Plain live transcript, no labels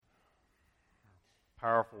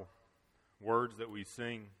Powerful words that we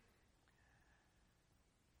sing.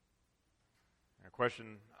 And a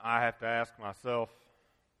question I have to ask myself,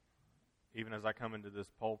 even as I come into this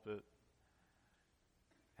pulpit,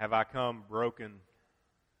 have I come broken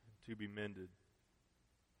to be mended?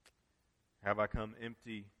 Have I come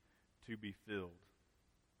empty to be filled?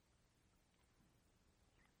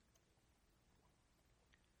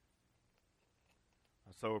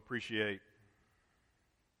 I so appreciate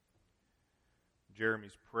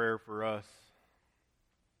Jeremy's prayer for us.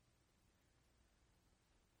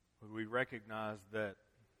 Would we recognize that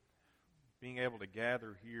being able to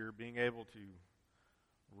gather here, being able to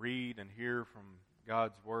read and hear from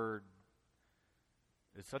God's Word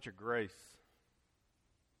is such a grace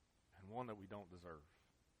and one that we don't deserve.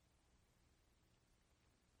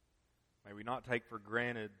 May we not take for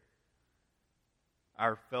granted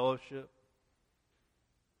our fellowship,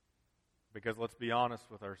 because let's be honest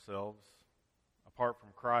with ourselves, apart from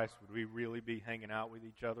Christ, would we really be hanging out with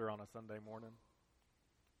each other on a Sunday morning?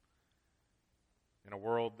 In a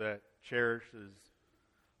world that cherishes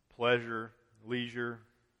pleasure, leisure,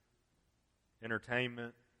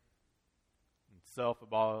 entertainment, and self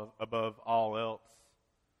above all else,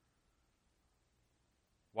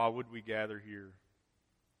 why would we gather here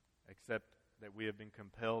except that we have been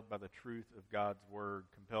compelled by the truth of God's Word,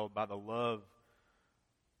 compelled by the love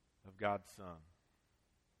of God's Son?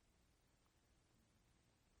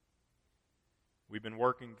 We've been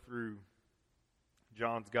working through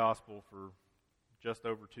John's Gospel for just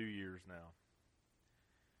over 2 years now.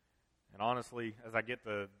 And honestly, as I get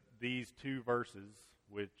to these two verses,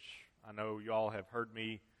 which I know you all have heard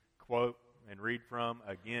me quote and read from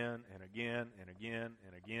again and again and again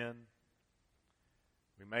and again,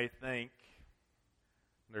 we may think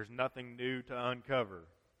there's nothing new to uncover.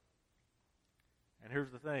 And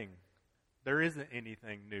here's the thing. There isn't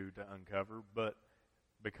anything new to uncover, but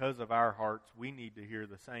because of our hearts, we need to hear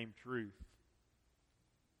the same truth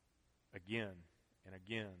again and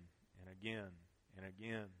again and again and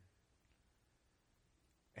again.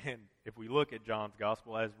 And if we look at John's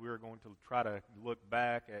Gospel, as we're going to try to look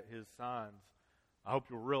back at his signs, I hope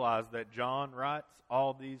you'll realize that John writes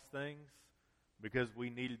all these things because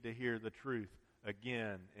we needed to hear the truth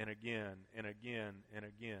again and again and again and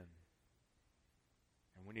again.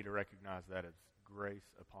 And we need to recognize that as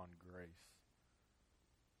grace upon grace.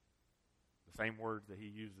 The same words that he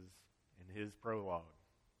uses in his prologue.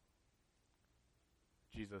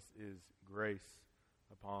 Jesus is grace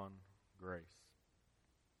upon grace.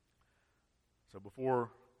 So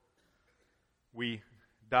before we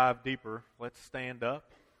dive deeper, let's stand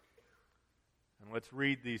up and let's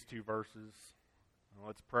read these two verses, and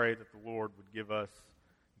let's pray that the Lord would give us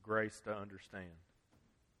grace to understand.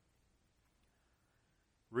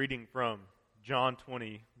 Reading from John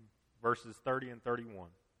 20, verses 30 and 31.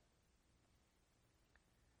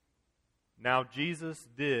 Now Jesus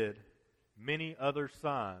did many other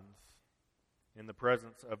signs in the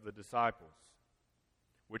presence of the disciples,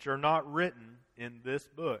 which are not written in this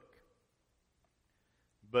book,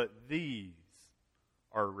 but these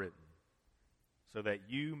are written so that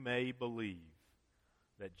you may believe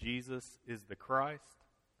that Jesus is the Christ,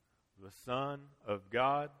 the Son of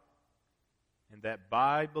God, and that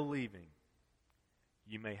by believing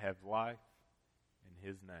you may have life in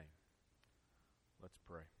His name. Let's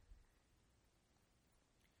pray.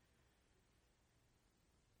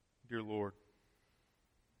 Dear Lord,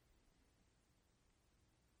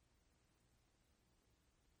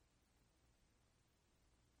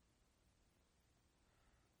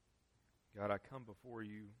 God, I come before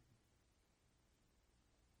you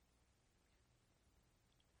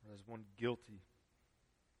as one guilty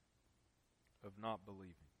of not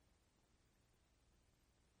believing.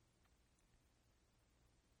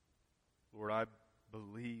 Lord, I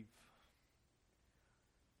believe,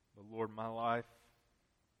 but Lord, my life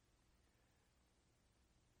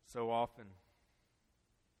so often,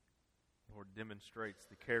 Lord, demonstrates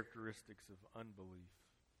the characteristics of unbelief.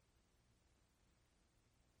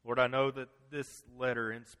 Lord, I know that this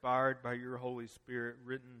letter, inspired by your Holy Spirit,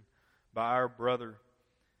 written by our brother,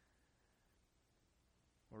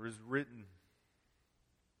 or is written,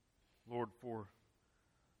 Lord, for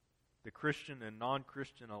the Christian and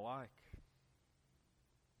non-Christian alike.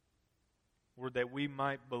 Lord, that we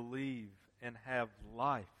might believe and have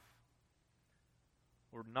life.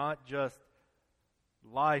 Lord, not just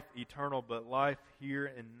life eternal, but life here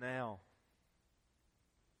and now.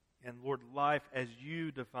 And Lord, life as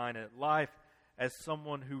you define it, life as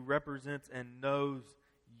someone who represents and knows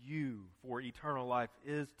you, for eternal life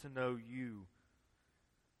is to know you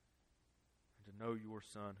and to know your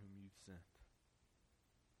Son whom you've sent.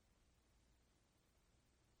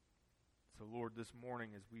 So, Lord, this morning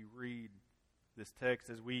as we read this text,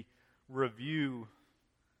 as we review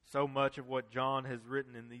so much of what John has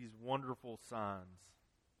written in these wonderful signs,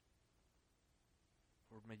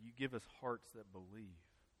 Lord, may you give us hearts that believe.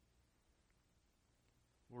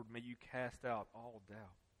 Lord, may you cast out all doubt.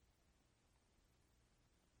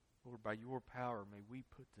 Lord, by your power, may we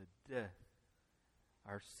put to death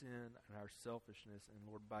our sin and our selfishness. And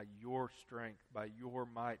Lord, by your strength, by your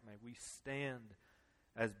might, may we stand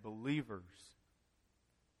as believers,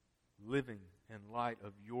 living in light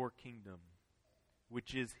of your kingdom,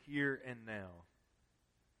 which is here and now,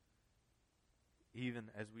 even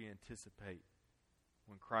as we anticipate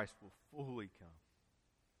when Christ will fully come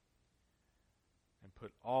and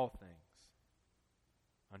put all things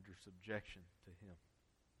under subjection to him.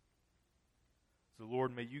 So,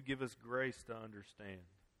 Lord, may you give us grace to understand.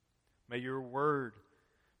 May your word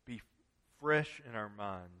be fresh in our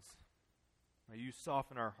minds. May you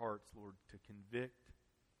soften our hearts, Lord, to convict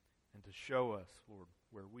and to show us, Lord,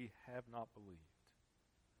 where we have not believed.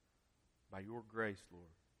 By your grace,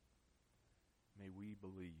 Lord, may we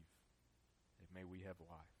believe and may we have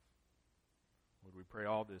life. Lord, we pray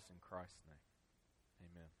all this in Christ's name.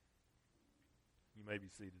 Amen. You may be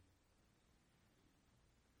seated.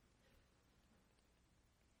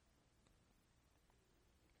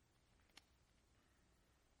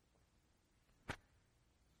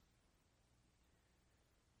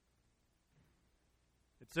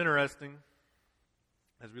 It's interesting,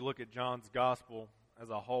 as we look at John's gospel as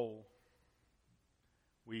a whole,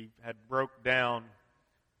 we had broke down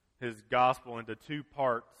his gospel into two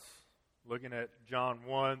parts, looking at John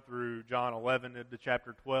 1 through John 11 into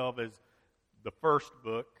chapter 12 as the first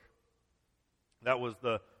book. That was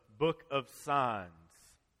the book of signs.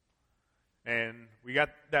 And we got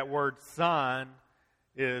that word sign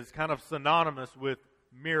is kind of synonymous with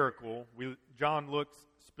miracle. John looks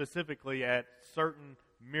specifically at certain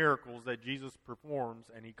miracles that Jesus performs,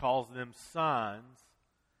 and he calls them signs.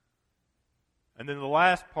 And then the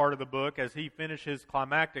last part of the book, as he finishes his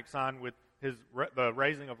climactic sign with the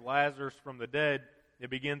raising of Lazarus from the dead,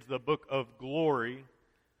 it begins the book of glory,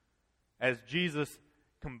 as Jesus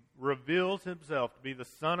reveals himself to be the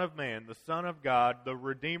Son of Man, the Son of God, the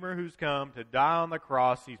Redeemer who's come to die on the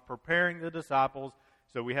cross. He's preparing the disciples.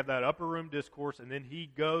 So we have that upper room discourse, and then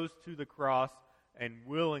he goes to the cross and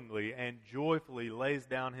willingly and joyfully lays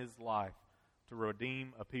down his life to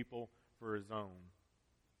redeem a people for his own.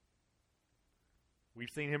 We've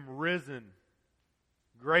seen him risen,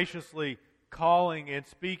 graciously calling and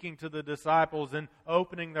speaking to the disciples and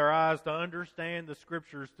opening their eyes to understand the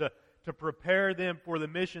Scriptures, to prepare them for the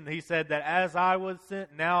mission. He said that as I was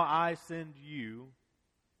sent, now I send you.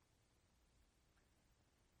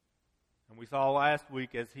 And we saw last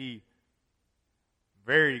week as he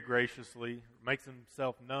very graciously makes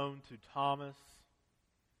himself known to Thomas,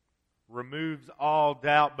 removes all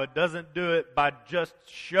doubt, but doesn't do it by just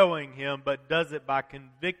showing him, but does it by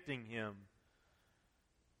convicting him.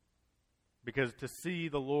 Because to see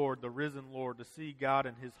the Lord, the risen Lord, to see God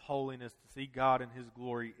in His holiness, to see God in His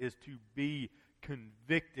glory, is to be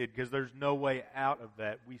convicted, because there's no way out of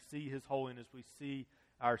that. We see His holiness, we see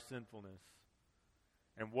our sinfulness.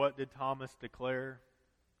 And what did Thomas declare?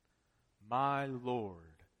 My Lord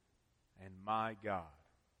and my God.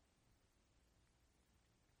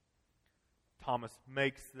 Thomas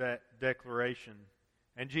makes that declaration.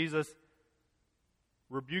 And Jesus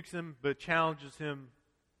rebukes him, but challenges him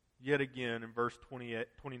yet again in verse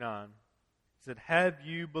 29. He said, have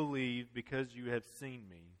you believed because you have seen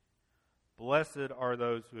me? Blessed are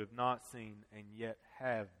those who have not seen and yet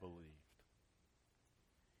have believed.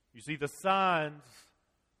 You see, the signs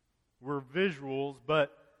were visuals,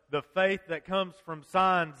 but the faith that comes from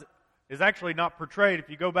signs is actually not portrayed. If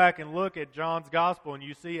you go back and look at John's gospel and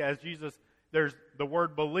you see as Jesus, there's the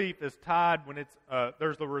word belief is tied when it's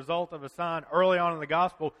there's the result of a sign early on in the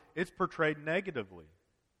gospel, it's portrayed negatively.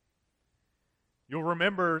 You'll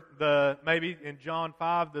remember maybe in John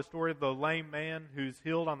 5, the story of the lame man who's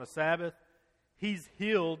healed on the Sabbath. He's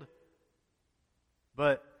healed,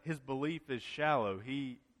 but his belief is shallow.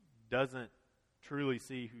 He doesn't truly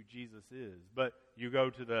see who Jesus is. But you go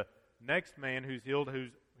to the next man who's healed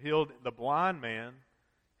the blind man,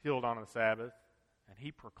 healed on the Sabbath, and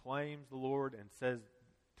he proclaims the Lord and says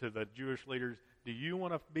to the Jewish leaders, do you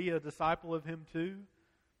want to be a disciple of him too?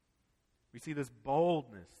 We see this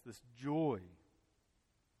boldness, this joy.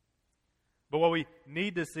 But what we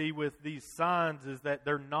need to see with these signs is that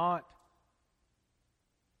they're not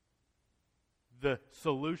the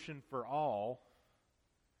solution for all.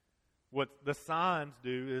 What the signs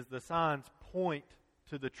do is the signs point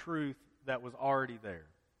to the truth that was already there.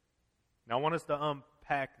 Now I want us to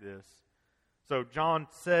unpack this So John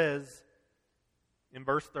says in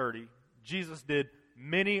verse 30, Jesus did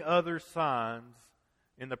many other signs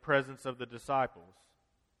in the presence of the disciples.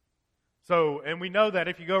 So, and we know that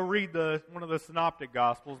if you go read one of the synoptic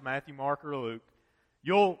Gospels, Matthew, Mark, or Luke,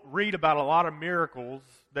 you'll read about a lot of miracles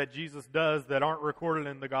that Jesus does that aren't recorded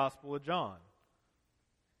in the Gospel of John.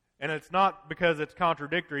 And it's not because it's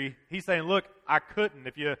contradictory. He's saying, look, I couldn't.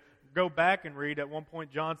 If you go back and read, at one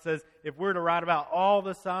point John says, if we're to write about all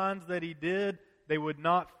the signs that he did, they would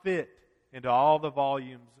not fit into all the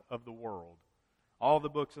volumes of the world. All the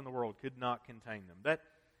books in the world could not contain them.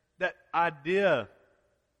 That idea,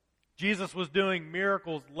 Jesus was doing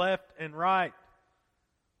miracles left and right.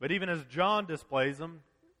 But even as John displays them,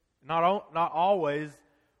 not always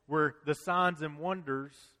were the signs and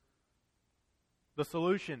wonders the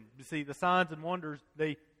solution. You see, the signs and wonders,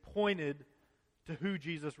 they pointed to who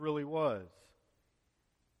Jesus really was.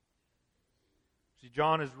 See,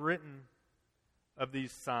 John has written of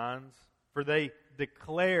these signs, for they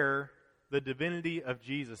declare the divinity of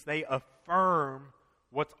Jesus. They affirm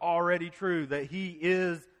what's already true, that he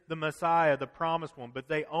is the Messiah, the promised one, but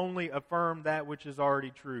they only affirm that which is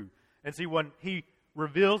already true. And see, when he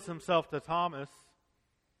reveals himself to Thomas,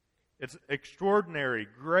 it's extraordinary,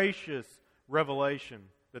 gracious revelation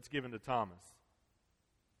that's given to Thomas.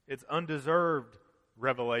 It's undeserved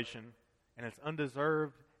revelation, and it's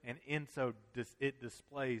undeserved, and in so it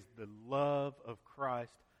displays the love of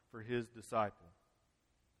Christ for his disciple.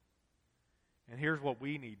 And here's what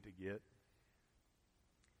we need to get.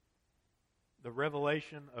 The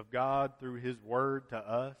revelation of God through his word to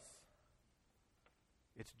us,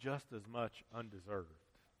 it's just as much undeserved.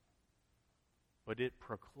 But it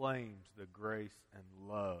proclaims the grace and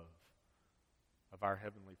love of our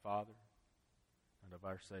Heavenly Father and of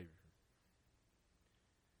our Savior.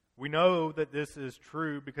 We know that this is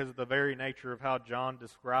true because of the very nature of how John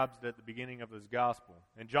describes it at the beginning of his gospel.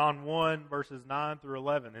 In John 1, verses 9 through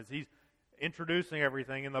 11, as he's introducing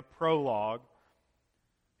everything in the prologue,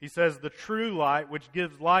 he says, "The true light, which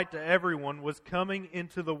gives light to everyone, was coming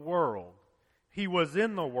into the world. He was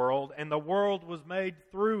in the world, and the world was made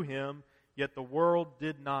through him, yet the world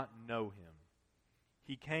did not know him.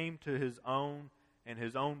 He came to his own, and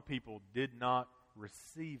his own people did not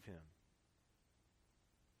receive him."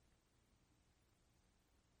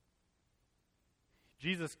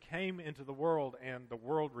 Jesus came into the world, and the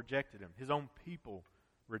world rejected him. His own people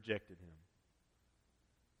rejected him.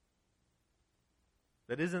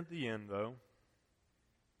 That isn't the end, though.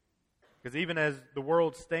 Because even as the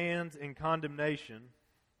world stands in condemnation,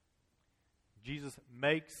 Jesus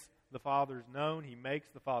makes the Father's known. He makes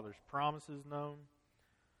the Father's promises known.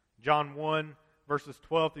 John 1, verses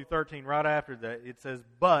 12 through 13, right after that, it says,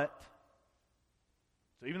 "But,"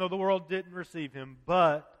 so even though the world didn't receive him,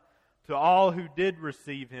 "but to all who did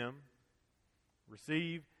receive him,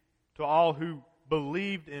 to all who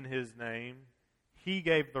believed in his name, he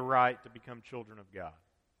gave the right to become children of God.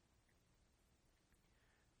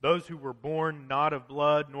 Those who were born not of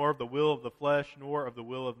blood, nor of the will of the flesh, nor of the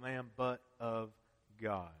will of man, but of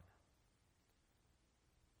God."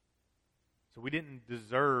 So we didn't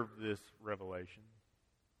deserve this revelation,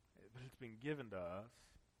 but it's been given to us.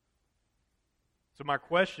 So my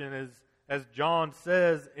question is, as John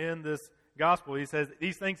says in this gospel, he says,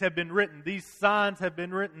 these things have been written, these signs have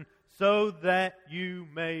been written, so that you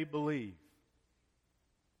may believe.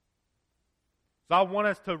 So I want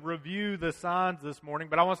us to review the signs this morning,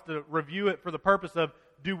 but I want us to review it for the purpose of,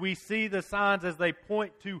 do we see the signs as they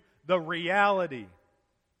point to the reality?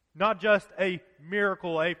 Not just a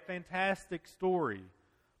miracle, a fantastic story,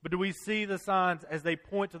 but do we see the signs as they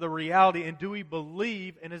point to the reality, and do we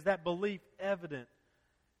believe, and is that belief evident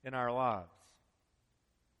in our lives?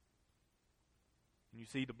 And you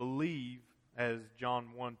see, to believe, as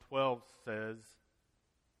John 1:12 says,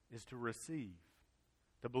 is to receive.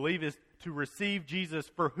 To believe is to receive Jesus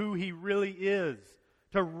for who he really is,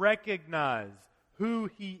 to recognize who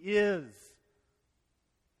he is.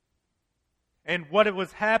 And what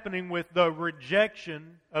was happening with the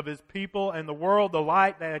rejection of his people and the world, the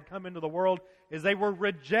light that had come into the world, is they were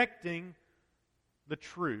rejecting the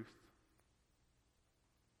truth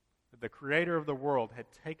that the Creator of the world had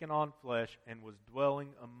taken on flesh and was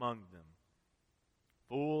dwelling among them,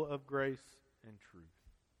 full of grace and truth.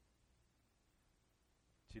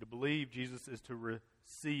 See, to believe Jesus is to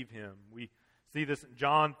receive him. We see this in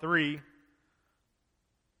John 3,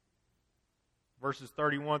 verses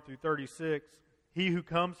 31 through 36. "He who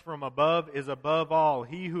comes from above is above all.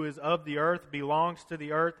 He who is of the earth belongs to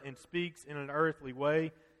the earth and speaks in an earthly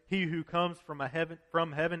way. He who comes from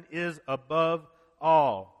heaven is above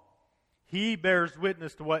all. He bears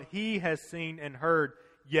witness to what he has seen and heard,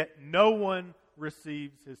 yet no one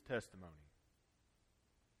receives his testimony.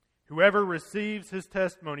 Whoever receives his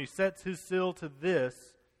testimony sets his seal to this,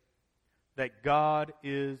 that God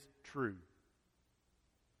is true.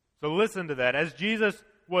 So listen to that. As Jesus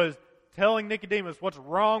was telling Nicodemus what's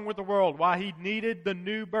wrong with the world, why he needed the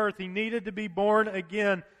new birth, he needed to be born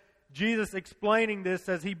again, Jesus explaining this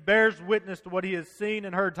as he bears witness to what he has seen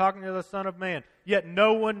and heard, talking to the Son of Man. Yet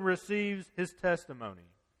no one receives his testimony.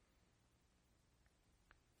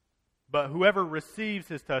 But whoever receives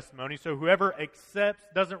his testimony, so whoever accepts,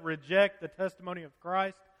 doesn't reject the testimony of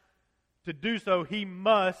Christ, to do so, he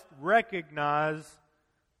must recognize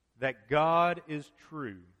that God is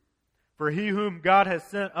true. For he whom God has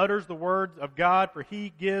sent utters the words of God, for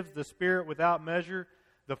he gives the Spirit without measure.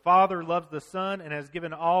 The Father loves the Son and has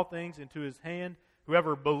given all things into his hand.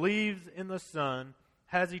 Whoever believes in the Son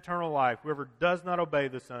has eternal life. Whoever does not obey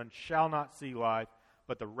the Son shall not see life,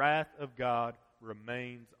 but the wrath of God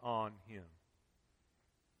remains on him.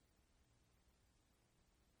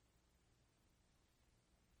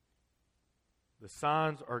 The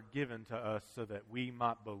signs are given to us so that we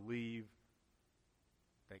might believe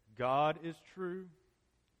that God is true,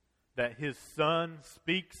 that his Son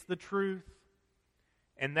speaks the truth,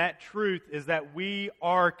 and that truth is that we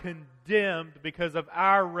are condemned because of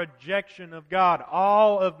our rejection of God,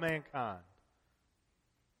 all of mankind.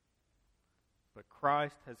 But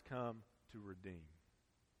Christ has come to redeem.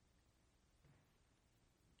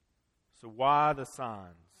 So why the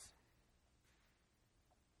signs?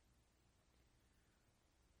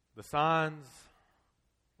 The signs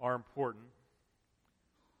are important,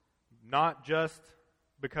 not just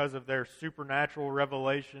because of their supernatural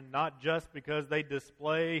revelation, not just because they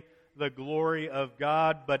display the glory of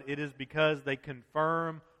God, but it is because they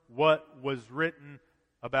confirm what was written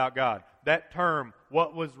about God. That term,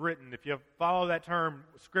 what was written, if you follow that term,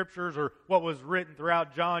 scriptures or what was written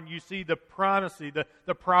throughout John, you see the primacy,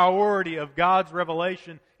 the priority of God's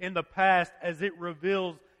revelation in the past as it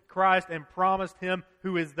reveals Christ and promised him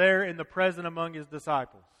who is there in the present among his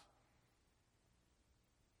disciples.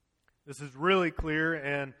 This is really clear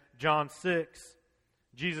in John 6.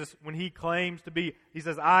 Jesus, when he claims to be, he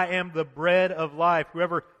says, I am the bread of life.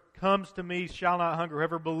 Whoever comes to me shall not hunger.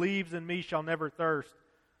 Whoever believes in me shall never thirst.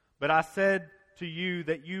 But I said to you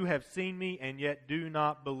that you have seen me and yet do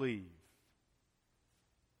not believe.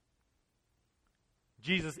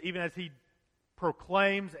 Jesus, even as he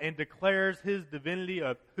proclaims and declares his divinity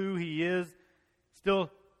of who he is, still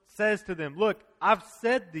says to them, look, I've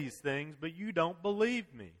said these things, but you don't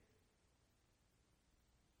believe me.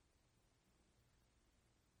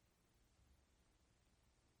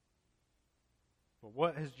 But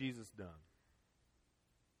what has Jesus done?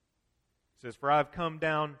 He says, for I have come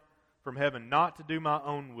down from heaven not to do my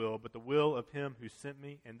own will, but the will of him who sent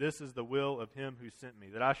me. And this is the will of him who sent me,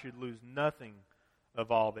 that I should lose nothing of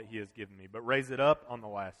all that he has given me, but raise it up on the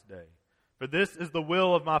last day. For this is the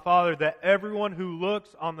will of my Father, that everyone who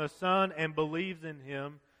looks on the Son and believes in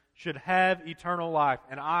him should have eternal life,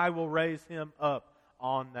 and I will raise him up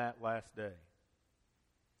on that last day.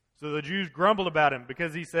 So the Jews grumbled about him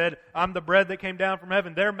because he said, I'm the bread that came down from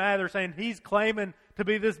heaven. They're mad. They're saying he's claiming to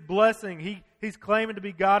be this blessing. He's claiming to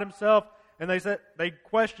be God himself. And they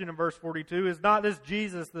question in verse 42, is not this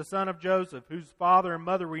Jesus, the son of Joseph, whose father and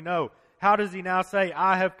mother we know? How does he now say,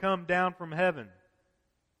 I have come down from heaven?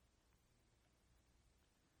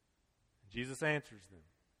 Jesus answers them,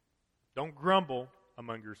 don't grumble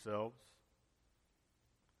among yourselves.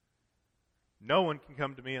 No one can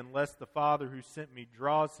come to me unless the Father who sent me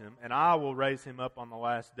draws him, and I will raise him up on the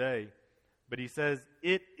last day. But he says,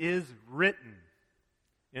 it is written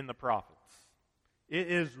in the prophets.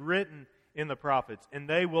 It is written in the prophets, and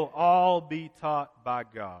they will all be taught by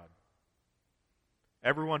God.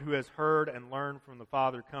 Everyone who has heard and learned from the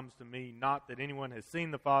Father comes to me, not that anyone has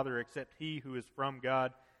seen the Father except he who is from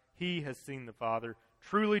God. He has seen the Father.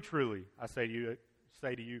 Truly, truly, I say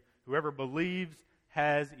to you, whoever believes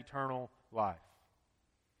has eternal life.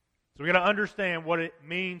 So we've got to understand what it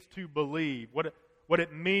means to believe, what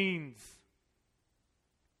it means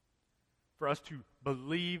for us to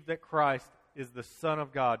believe that Christ is the Son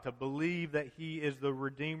of God, to believe that he is the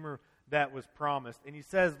Redeemer that was promised. And he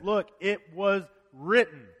says, look, it was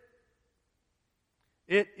written.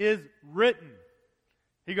 It is written.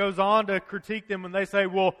 He goes on to critique them when they say,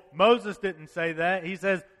 well, Moses didn't say that. He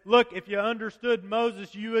says, look, if you understood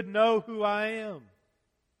Moses, you would know who I am.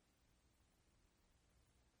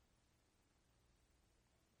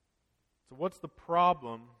 So what's the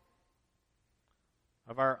problem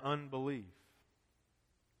of our unbelief?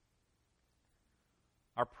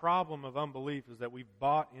 Our problem of unbelief is that we've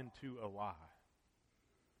bought into a lie.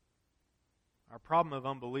 Our problem of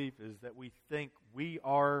unbelief is that we think we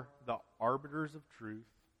are the arbiters of truth,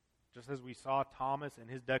 just as we saw Thomas in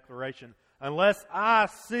his declaration, unless I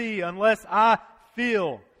see, unless I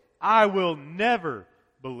feel, I will never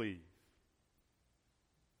believe.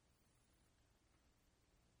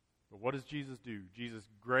 But what does Jesus do? Jesus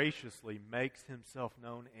graciously makes himself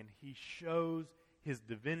known, and he shows his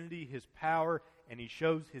divinity, his power, and he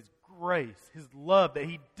shows his grace, his love that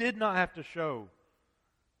he did not have to show.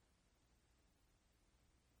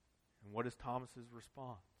 And what is Thomas's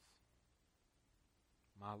response?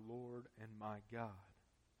 My Lord and my God.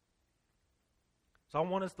 So I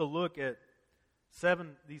want us to look at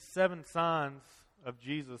these seven signs of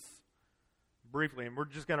Jesus briefly, and we're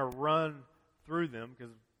just going to run through them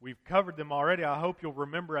because we've covered them already. I hope you'll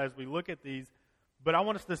remember as we look at these. But I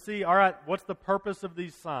want us to see, all right, what's the purpose of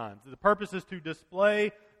these signs? The purpose is to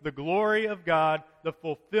display the glory of God, the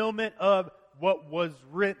fulfillment of what was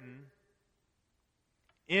written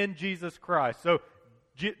in Jesus Christ. So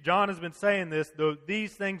John has been saying this, though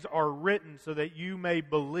these things are written so that you may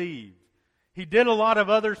believe. He did a lot of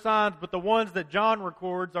other signs, but the ones that John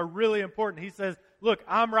records are really important. He says, look,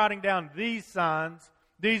 I'm writing down these signs,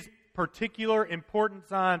 these particular important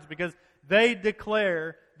signs, because they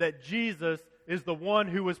declare that Jesus is the one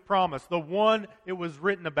who was promised, the one it was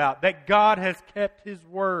written about, that God has kept His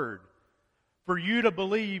word. For you to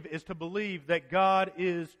believe is to believe that God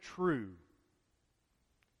is true,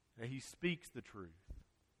 that He speaks the truth.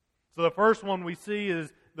 So the first one we see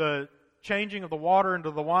is the changing of the water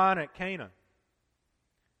into the wine at Cana.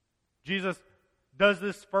 Jesus does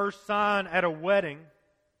this first sign at a wedding.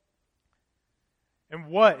 And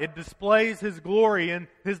what? It displays His glory, and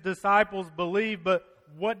His disciples believe, but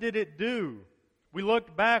what did it do? We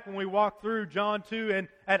looked back when we walked through John 2 and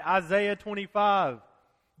at Isaiah 25.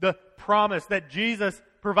 The promise that Jesus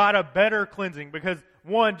provide a better cleansing, because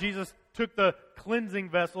one, Jesus took the cleansing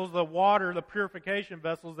vessels, the water, the purification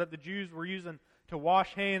vessels that the Jews were using to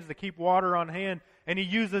wash hands, to keep water on hand, and He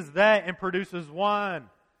uses that and produces wine.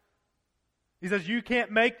 He says, you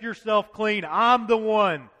can't make yourself clean. I'm the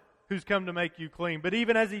one who's come to make you clean. But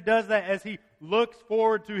even as He does that, as He looks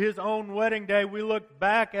forward to His own wedding day, we look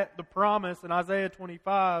back at the promise in Isaiah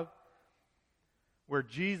 25 where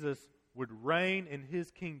Jesus would reign in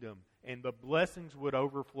His kingdom and the blessings would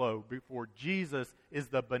overflow. Before Jesus is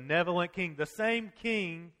the benevolent King, the same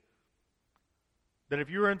King that if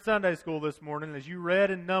you were in Sunday school this morning, as you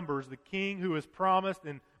read in Numbers, the King who was promised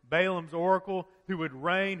in Balaam's oracle, who would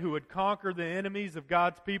reign, who would conquer the enemies of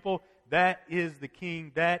God's people, that is the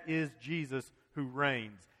King, that is Jesus who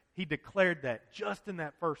reigns. He declared that just in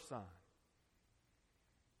that first sign.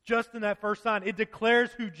 Just in that first sign. It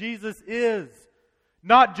declares who Jesus is.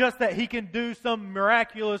 Not just that He can do some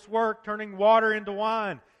miraculous work turning water into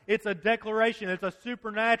wine. It's a declaration. It's a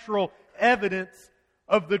supernatural evidence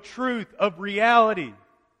of the truth, of reality.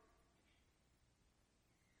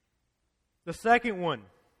 The second one.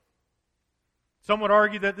 Some would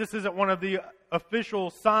argue that this isn't one of the official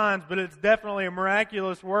signs, but it's definitely a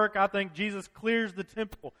miraculous work. I think Jesus clears the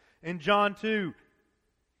temple in John 2.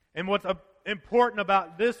 And what's important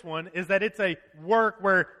about this one is that it's a work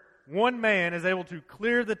where one man is able to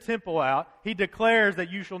clear the temple out. He declares that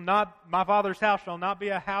my Father's house shall not be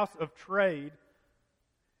a house of trade.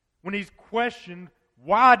 When he's questioned,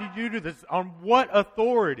 why did you do this? On what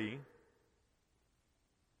authority?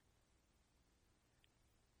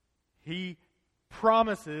 He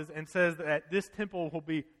promises and says that this temple will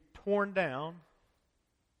be torn down,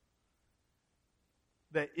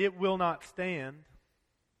 that it will not stand.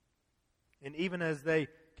 And even as they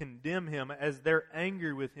condemn Him, as they're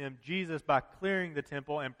angry with Him, Jesus, by clearing the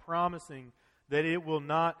temple and promising that it will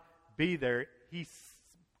not be there, He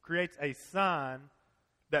creates a sign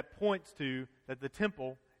that points to that the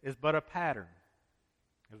temple is but a pattern.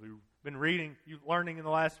 As we've been learning in the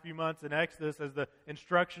last few months in Exodus, as the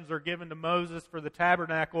instructions are given to Moses for the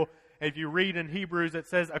tabernacle, if you read in Hebrews, it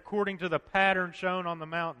says, according to the pattern shown on the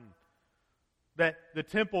mountain, that the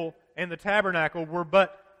temple and the tabernacle were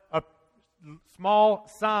but a small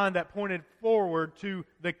sign that pointed forward to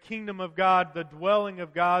the kingdom of God, the dwelling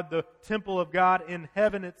of God, the temple of God in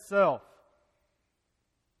heaven itself.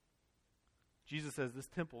 Jesus says, this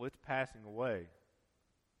temple, it's passing away.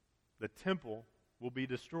 The temple will be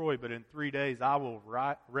destroyed, but in 3 days I will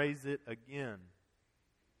raise it again.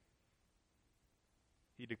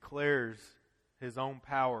 He declares His own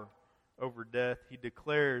power over death. He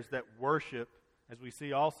declares that worship, as we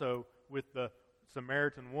see also with the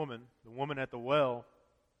Samaritan woman, the woman at the well,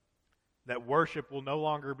 that worship will no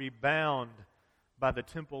longer be bound by the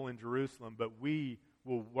temple in Jerusalem, but we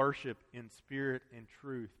will worship in spirit and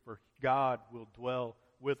truth, for God will dwell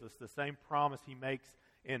with us. The same promise He makes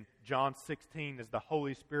in John 16 is the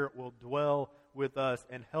Holy Spirit will dwell with us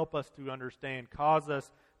and help us to understand, cause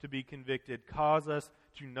us to be convicted, cause us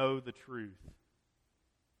to know the truth.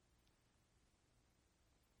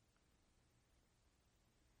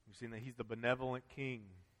 We've seen that He's the benevolent King.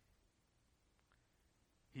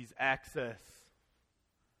 He's access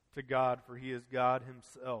to God, for He is God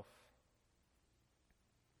Himself.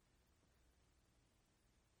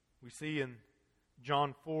 We see in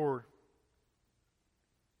John 4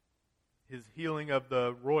 His healing of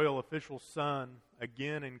the royal official's son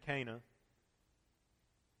again in Cana.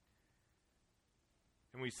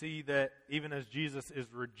 And we see that even as Jesus is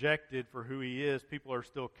rejected for who He is, people are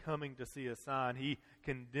still coming to see a sign. He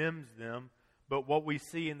condemns them. But what we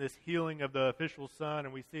see in this healing of the official's son,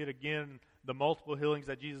 and we see it again in the multiple healings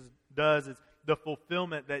that Jesus does, is the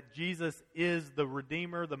fulfillment that Jesus is the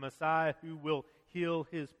Redeemer, the Messiah who will heal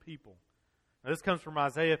His people. Now this comes from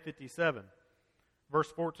Isaiah 57,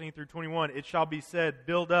 verse 14 through 21. It shall be said,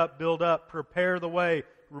 build up, prepare the way,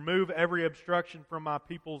 remove every obstruction from my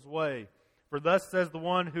people's way. For thus says the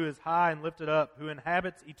one who is high and lifted up, who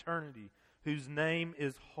inhabits eternity, whose name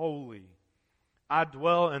is holy. I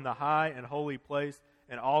dwell in the high and holy place,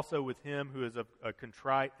 and also with him who is of a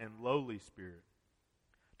contrite and lowly spirit,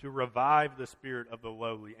 to revive the spirit of the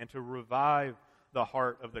lowly, and to revive the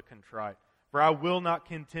heart of the contrite. For I will not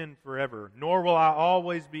contend forever, nor will I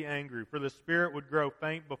always be angry, for the spirit would grow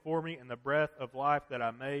faint before me, and the breath of life that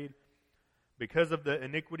I made. Because of the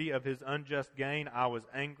iniquity of his unjust gain, I was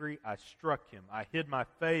angry, I struck him. I hid my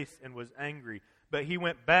face and was angry, but he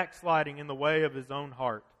went backsliding in the way of his own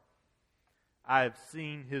heart. I have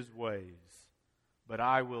seen his ways, but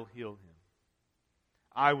I will heal him.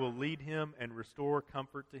 I will lead him and restore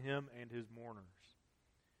comfort to him and his mourners,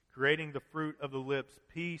 creating the fruit of the lips,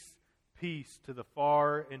 peace, peace to the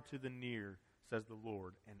far and to the near, says the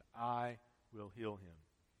Lord, and I will heal him.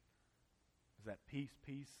 Does that peace,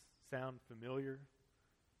 peace sound familiar?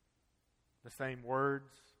 The same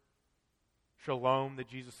words, shalom, that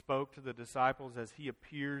Jesus spoke to the disciples as He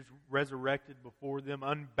appears resurrected before them,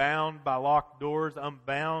 unbound by locked doors,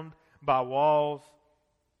 unbound by walls.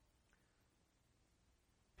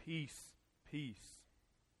 Peace, peace,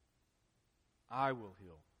 I will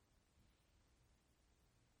heal.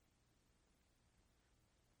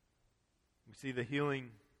 We see the healing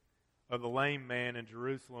of the lame man in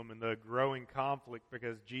Jerusalem and the growing conflict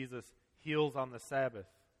because Jesus heals on the Sabbath.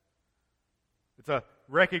 It's a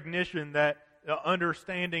recognition that the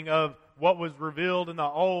understanding of what was revealed in the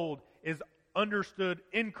old is understood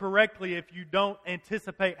incorrectly if you don't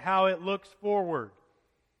anticipate how it looks forward.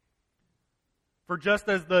 For just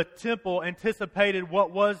as the temple anticipated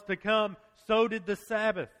what was to come, so did the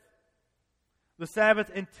Sabbath. The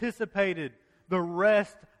Sabbath anticipated the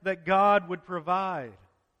rest that God would provide.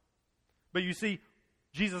 But you see,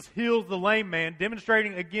 Jesus heals the lame man,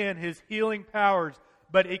 demonstrating again His healing powers,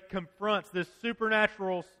 but it confronts this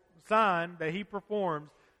supernatural sign that He performs,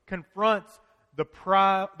 confronts the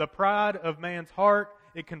pride of man's heart.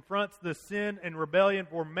 It confronts the sin and rebellion,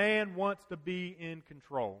 for man wants to be in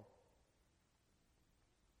control.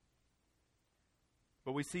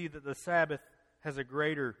 But we see that the Sabbath has a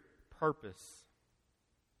greater purpose.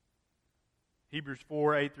 Hebrews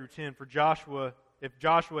 4, 8 through 10, for Joshua, if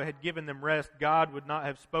Joshua had given them rest, God would not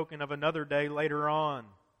have spoken of another day later on.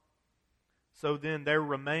 So then there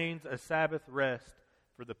remains a Sabbath rest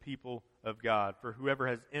for the people of God. For whoever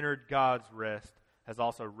has entered God's rest has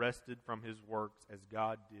also rested from his works as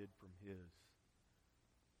God did from His.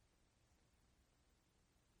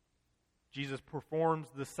 Jesus performs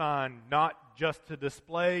the sign not just to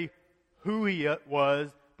display who He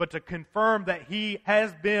was, but to confirm that He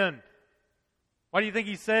has been. Why do you think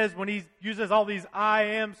He says when He uses all these I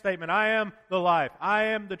am statements? I am the life. I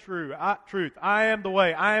am the truth. I am the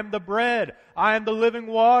way. I am the bread. I am the living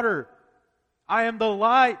water. I am the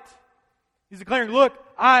light. He's declaring, look,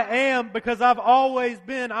 I am because I've always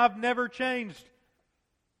been. I've never changed.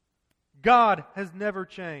 God has never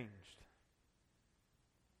changed.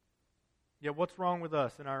 Yet what's wrong with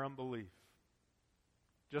us in our unbelief?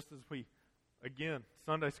 Just as we, again,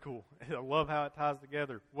 Sunday school, I love how it ties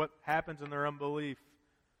together. What happens in their unbelief?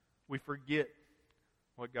 We forget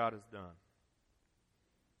what God has done.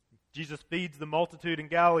 Jesus feeds the multitude in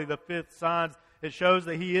Galilee, the fifth sign. It shows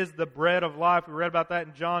that He is the bread of life. We read about that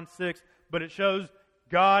in John 6. But it shows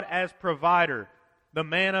God as provider, the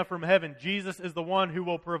manna from heaven. Jesus is the one who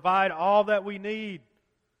will provide all that we need.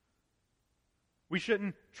 We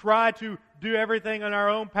shouldn't try to do everything in our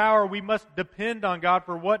own power. We must depend on God.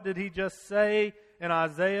 For what did He just say in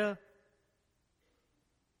Isaiah?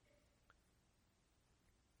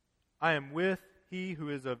 I am with he who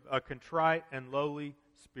is of a contrite and lowly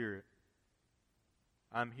spirit.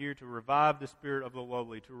 I'm here to revive the spirit of the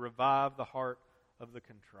lowly, to revive the heart of the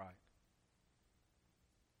contrite.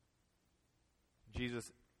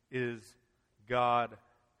 Jesus is God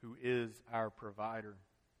who is our provider.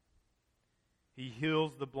 He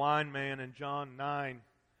heals the blind man in John 9.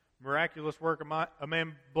 Miraculous work of a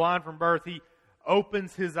man blind from birth. He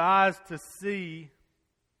opens his eyes to see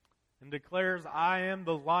and declares, I am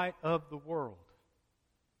the light of the world.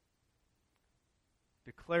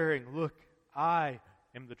 Declaring, look, I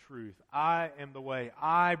am the truth. I am the way.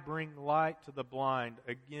 I bring light to the blind.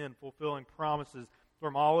 Again, fulfilling promises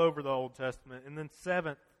from all over the Old Testament. And then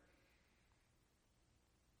seventh,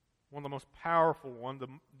 one of the most powerful ones,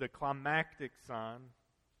 the climactic sign,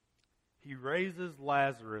 he raises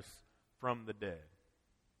Lazarus from the dead.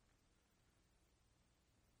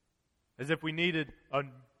 As if we needed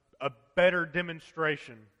a better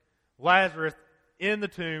demonstration. Lazarus in the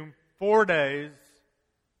tomb, 4 days,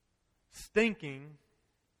 stinking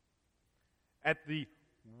at the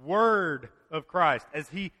word of Christ as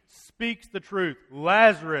he speaks the truth.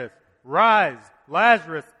 Lazarus, rise.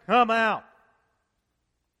 Lazarus, come out.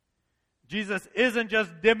 Jesus isn't just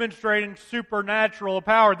demonstrating supernatural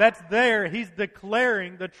power. That's there. He's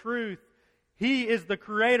declaring the truth. He is the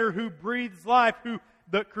Creator who breathes life, who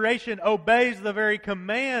the creation obeys the very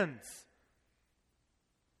commands.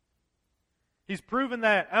 He's proven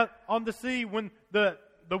that out on the sea when the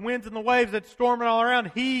winds and the waves that's storming all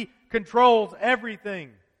around. He controls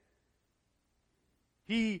everything.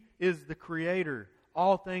 He is the Creator.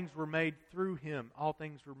 All things were made through Him. All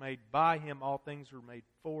things were made by Him. All things were made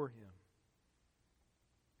for Him.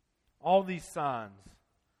 All these signs,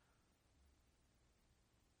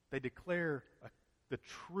 they declare the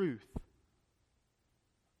truth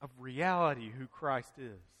of reality, who Christ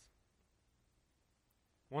is.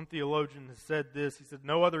 One theologian has said this. He said,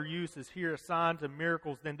 no other use is here of signs and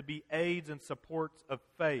miracles than to be aids and supports of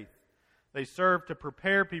faith. They serve to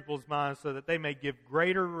prepare people's minds so that they may give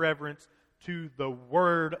greater reverence to the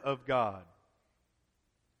Word of God.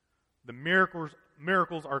 The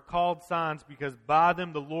miracles are called signs because by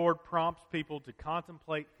them the Lord prompts people to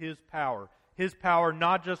contemplate His power. His power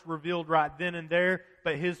not just revealed right then and there,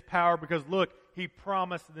 but His power because, look, He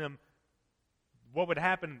promised them what would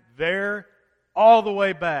happen there all the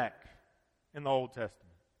way back in the Old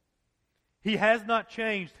Testament. He has not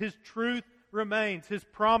changed. His truth remains. His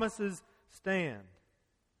promises stand.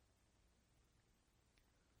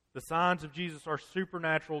 The signs of Jesus are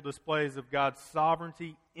supernatural displays of God's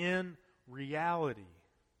sovereignty in reality.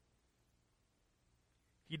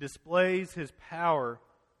 He displays His power,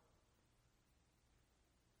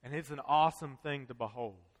 and it's an awesome thing to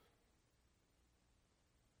behold.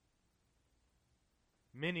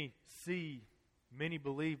 Many see, many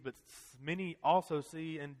believe, but many also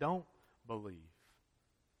see and don't believe.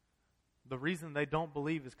 The reason they don't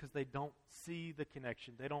believe is because they don't see the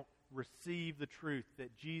connection. They don't receive the truth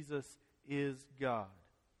that Jesus is God.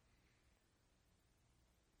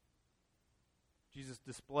 Jesus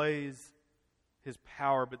displays His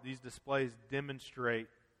power, but these displays demonstrate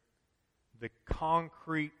the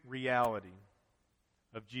concrete reality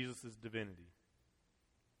of Jesus' divinity.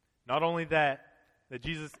 Not only that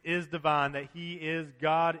Jesus is divine, that He is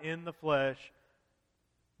God in the flesh,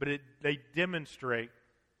 but they demonstrate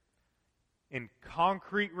in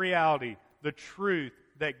concrete reality the truth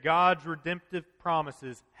that God's redemptive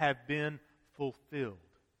promises have been fulfilled.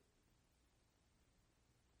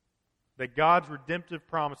 That God's redemptive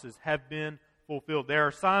promises have been fulfilled. There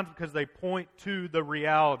are signs because they point to the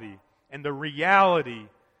reality. And the reality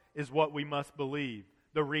is what we must believe.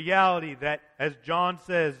 The reality that, as John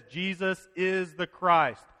says, Jesus is the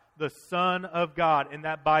Christ, the Son of God, and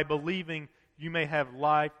that by believing you may have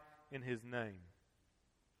life in His name.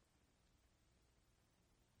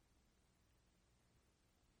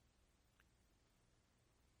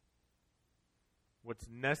 What's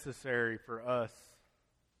necessary for us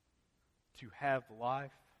to have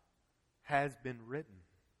life has been written.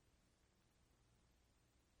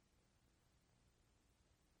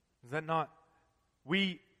 Is that not?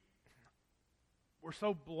 We're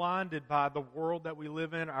so blinded by the world that we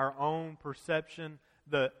live in, our own perception,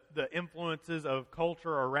 the influences of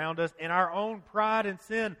culture around us, and our own pride and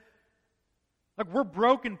sin. Like, we're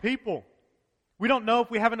broken people. We don't know if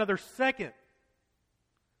we have another second.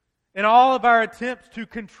 In all of our attempts to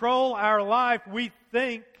control our life, we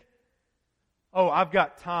think, oh, I've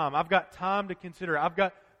got time. I've got time to consider. I've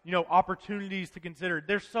got, opportunities to consider.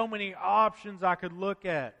 There's so many options I could look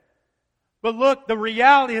at. But look, the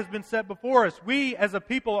reality has been set before us. We as a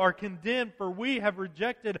people are condemned, for we have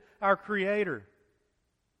rejected our Creator.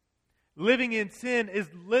 Living in sin is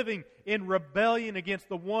living in rebellion against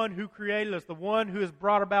the one who created us, the one who has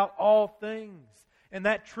brought about all things. And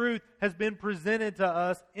that truth has been presented to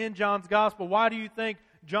us in John's Gospel. Why do you think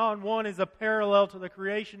John 1 is a parallel to the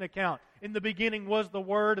creation account? In the beginning was the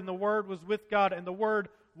Word, and the Word was with God, and the Word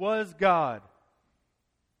was God.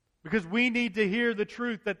 Because we need to hear the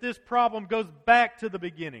truth that this problem goes back to the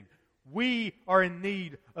beginning. We are in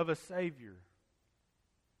need of a Savior.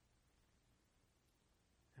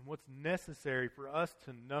 And what's necessary for us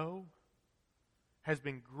to know has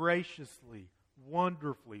been graciously,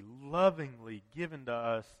 wonderfully, lovingly given to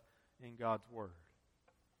us in God's Word.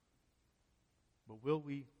 But will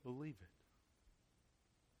we believe it?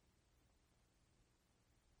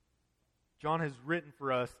 John has written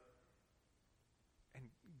for us, and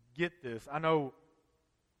get this, I know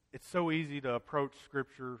it's so easy to approach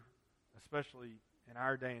Scripture, especially in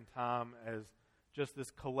our day and time, as just this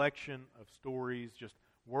collection of stories, just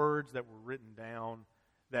words that were written down,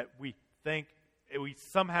 that we think, we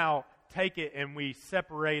somehow take it and we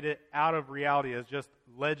separate it out of reality as just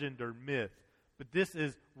legend or myth. But this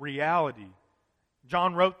is reality.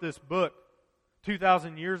 John wrote this book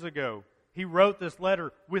 2,000 years ago. He wrote this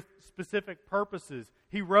letter with specific purposes.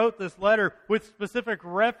 He wrote this letter with specific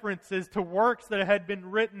references to works that had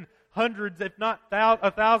been written hundreds, if not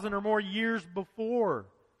 1,000 or more years before.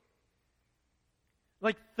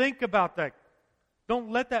 Like, think about that.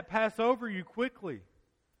 Don't let that pass over you quickly.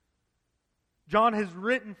 John has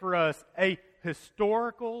written for us a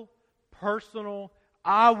historical, personal,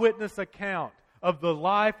 eyewitness account of the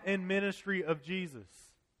life and ministry of Jesus.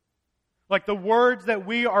 Like, the words that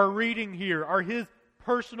we are reading here are his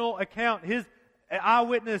personal account, his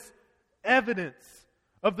eyewitness evidence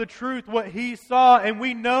of the truth, what he saw, and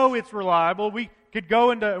we know it's reliable. We could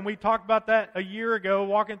go into, and we talked about that a year ago,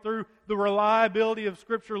 walking through the reliability of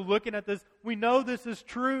Scripture, looking at this. We know this is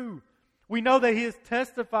true. We know that he is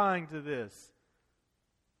testifying to this.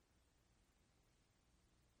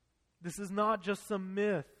 This is not just some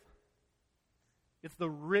myth. It's the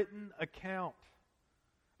written account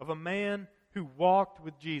of a man who walked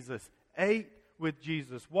with Jesus, ate with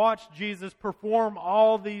Jesus, watched Jesus perform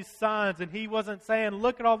all these signs, and he wasn't saying,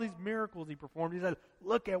 look at all these miracles he performed. He said,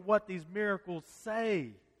 look at what these miracles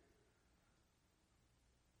say.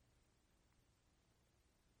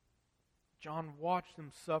 John watched him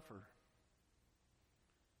suffer.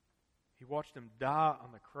 He watched him die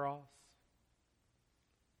on the cross.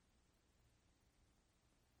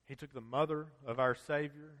 He took the mother of our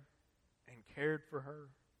Savior and cared for her.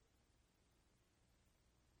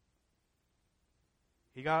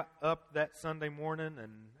 He got up that Sunday morning,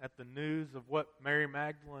 and at the news of what Mary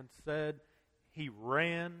Magdalene said, he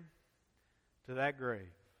ran to that grave.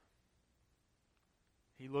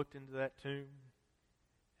 He looked into that tomb,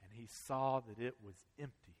 and he saw that it was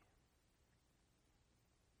empty.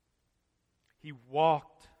 He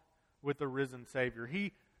walked with the risen Savior.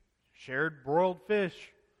 He shared broiled fish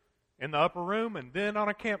in the upper room and then on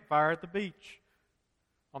a campfire at the beach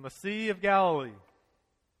on the Sea of Galilee.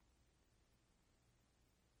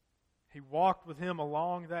 He walked with him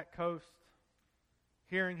along that coast,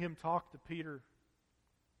 hearing him talk to Peter,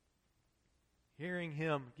 hearing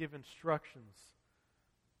him give instructions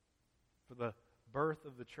for the birth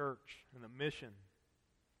of the church and the mission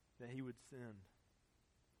that he would send.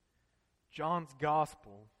 John's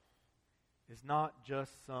gospel is not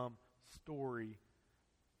just some story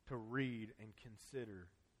to read and consider.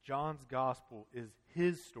 John's gospel is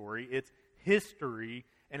his story. It's history,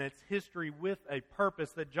 and it's history with a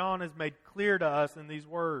purpose that John has made clear to us in these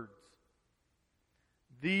words.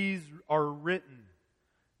 These are written.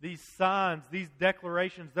 These signs, these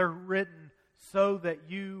declarations, they're written so that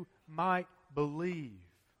you might believe.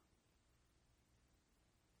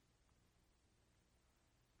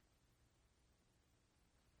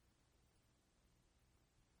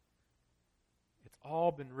 It's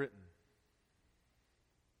all been written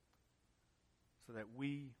so that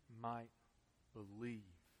we might believe.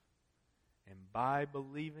 And by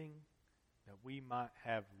believing, that we might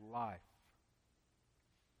have life.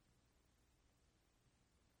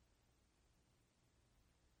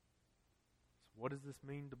 So what does this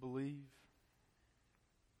mean to believe?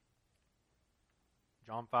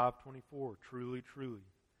 John 5:24, truly, truly,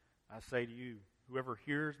 I say to you, whoever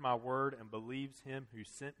hears my word and believes him who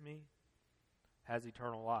sent me has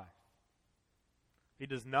eternal life. He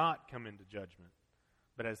does not come into judgment,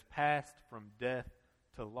 but has passed from death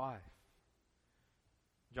to life.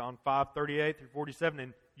 John 5:38-47,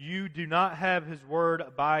 and you do not have his word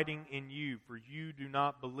abiding in you, for you do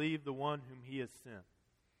not believe the one whom he has sent.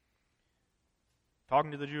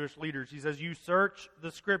 talking to the Jewish leaders, he says, you search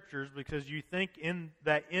the Scriptures because you think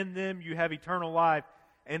that in them you have eternal life,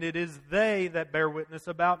 and it is they that bear witness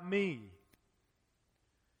about me.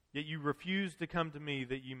 Yet you refuse to come to me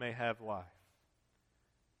that you may have life.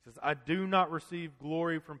 He says, I do not receive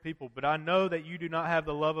glory from people, but I know that you do not have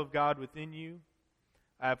the love of God within you.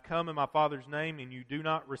 I have come in my Father's name, and you do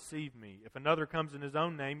not receive me. If another comes in his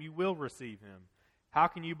own name, you will receive him. How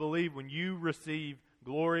can you believe when you receive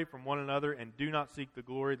glory from one another and do not seek the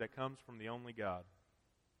glory that comes from the only God?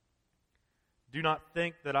 Do not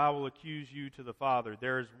think that I will accuse you to the Father.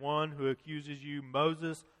 There is one who accuses you,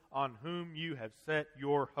 Moses, on whom you have set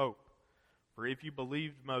your hope. For if you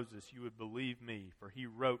believed Moses, you would believe me, for he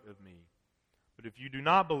wrote of me. But if you do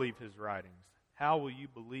not believe his writings, how will you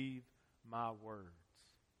believe my words?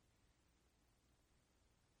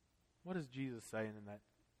 What is Jesus saying in that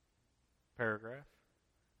paragraph?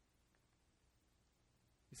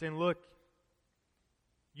 He's saying, look,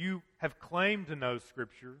 you have claimed to know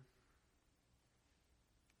Scripture,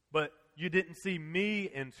 but you didn't see me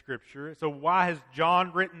in Scripture. So why has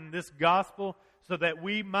John written this gospel? So that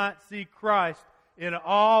we might see Christ in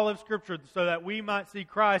all of Scripture, so that we might see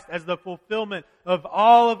Christ as the fulfillment of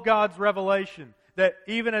all of God's revelation. That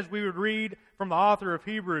even as we would read from the author of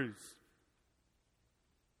Hebrews,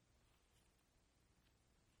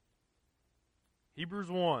 Hebrews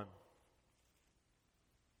 1.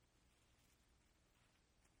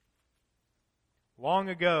 Long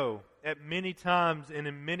ago, at many times and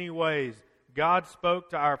in many ways, God spoke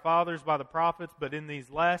to our fathers by the prophets, but in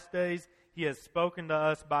these last days He has spoken to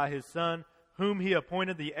us by His Son, whom He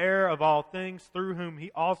appointed the heir of all things, through whom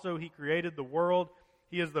He created the world.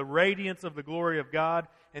 He is the radiance of the glory of God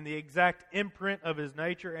and the exact imprint of His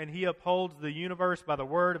nature, and He upholds the universe by the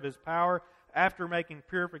word of His power. After making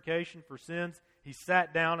purification for sins, He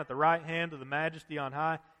sat down at the right hand of the Majesty on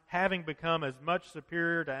high, having become as much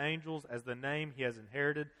superior to angels as the name He has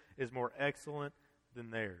inherited is more excellent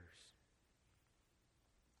than theirs.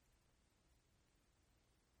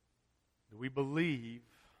 Do we believe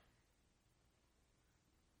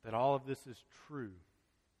that all of this is true?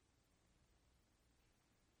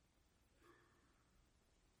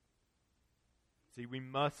 See, we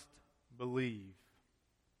must believe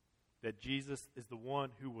that Jesus is the one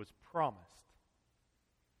who was promised.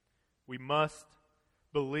 We must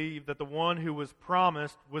believe that the one who was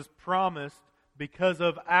promised because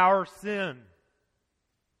of our sin.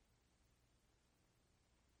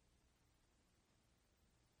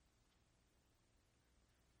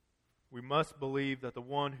 We must believe that the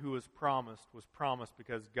one who was promised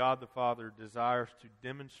because God the Father desires to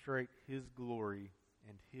demonstrate His glory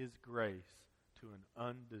and His grace to an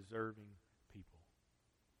undeserving people.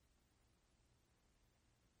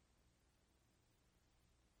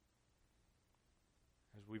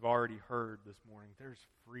 As we've already heard this morning, there's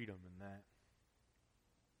freedom in that.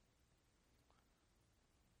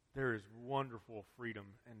 There is wonderful freedom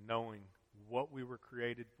in knowing what we were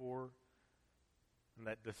created for, and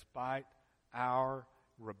that despite our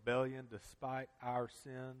rebellion, despite our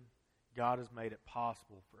sin, God has made it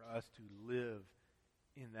possible for us to live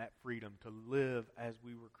in that freedom, to live as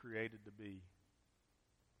we were created to be.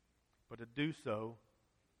 But to do so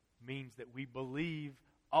means that we believe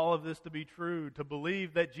all of this to be true, to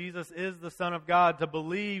believe that Jesus is the Son of God, to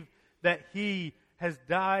believe that He has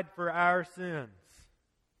died for our sins.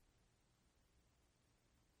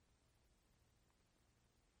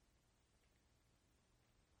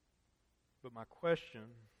 But my question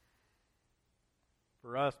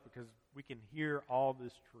for us, because we can hear all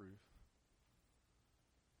this truth,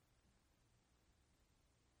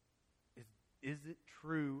 is it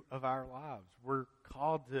true of our lives? We're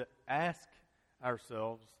called to ask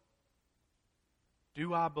ourselves,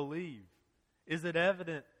 do I believe? Is it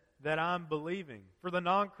evident that I'm believing? For the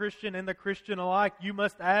non-Christian and the Christian alike, you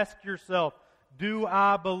must ask yourself, do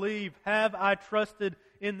I believe? Have I trusted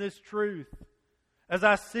in this truth? As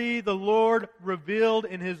I see the Lord revealed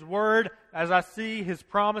in His Word, as I see His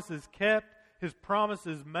promises kept, His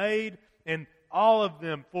promises made, and all of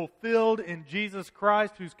them fulfilled in Jesus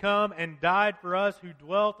Christ, who's come and died for us, who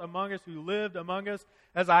dwelt among us, who lived among us,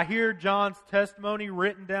 as I hear John's testimony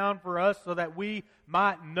written down for us so that we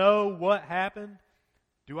might know what happened,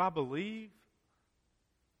 do I believe?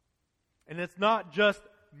 And it's not just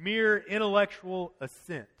mere intellectual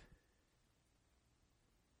assent.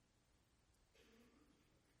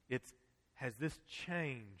 Has this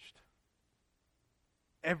changed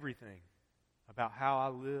everything about how I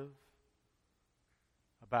live,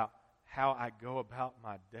 about how I go about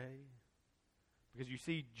my day? Because you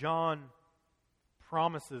see, John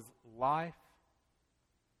promises life,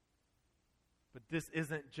 But this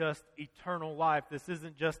isn't just eternal life. This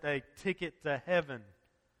isn't just a ticket to heaven.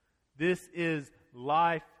 This is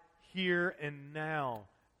life here and now.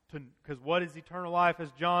 Because what is eternal life,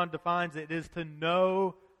 as John defines it, is to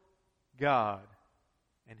know God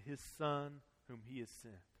and His Son whom He has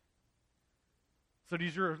sent. So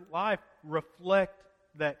does your life reflect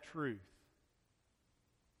that truth?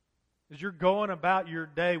 As you're going about your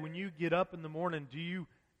day, when you get up in the morning, do you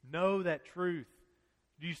know that truth?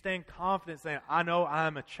 Do you stand confident saying, I know I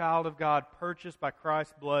am a child of God, purchased by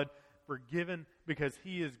Christ's blood, forgiven because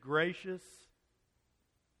He is gracious?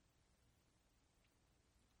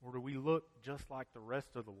 Or do we look just like the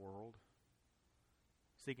rest of the world,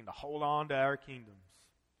 seeking to hold on to our kingdoms,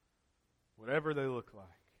 whatever they look like,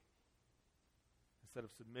 instead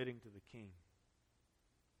of submitting to the King,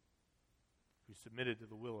 who submitted to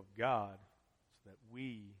the will of God so that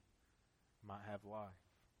we might have life?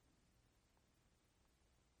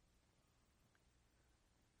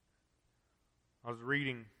 I was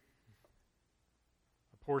reading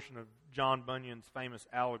a portion of John Bunyan's famous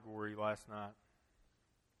allegory last night.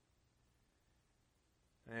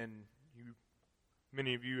 And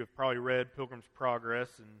many of you have probably read Pilgrim's Progress,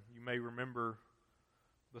 and you may remember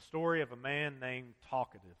the story of a man named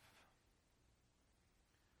Talkative.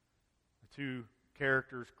 The two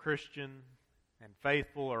characters, Christian and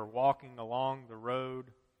Faithful, are walking along the road.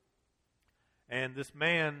 And this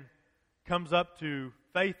man comes up to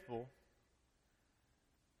Faithful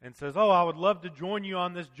and says, "Oh, I would love to join you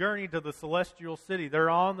on this journey to the celestial city." They're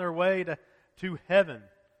on their way to heaven,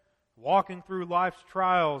 walking through life's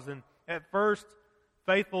trials. And at first,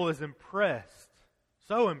 Faithful is impressed,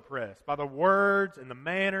 so impressed by the words and the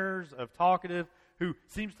manners of Talkative, who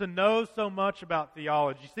seems to know so much about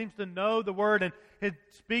theology, seems to know the Word, and it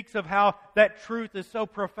speaks of how that truth is so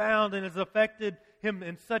profound and has affected him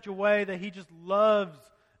in such a way that he just loves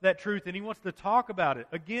that truth, and he wants to talk about it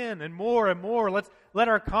again and more and more. Let's let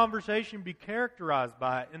our conversation be characterized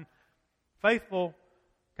by it. And Faithful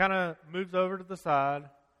kind of moves over to the side,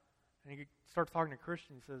 and he starts talking to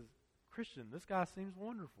Christian. He says, "Christian, this guy seems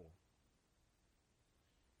wonderful.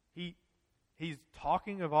 He's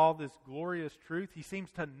talking of all this glorious truth. He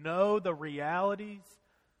seems to know the realities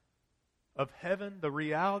of heaven, the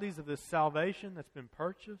realities of this salvation that's been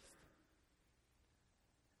purchased."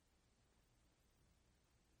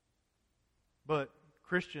 But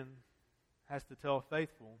Christian has to tell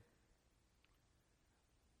Faithful,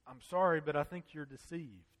 "I'm sorry, but I think you're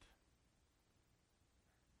deceived."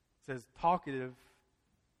 It says Talkative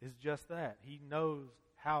is just that. He knows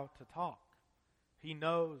how to talk. He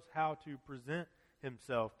knows how to present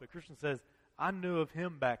himself. But Christian says, "I knew of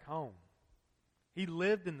him back home. He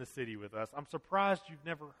lived in the city with us. I'm surprised you've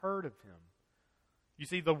never heard of him." You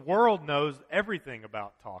see, the world knows everything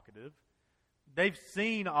about Talkative. They've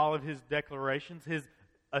seen all of his declarations, his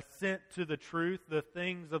assent to the truth, the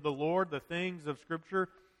things of the Lord, the things of Scripture.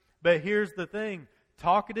 But here's the thing.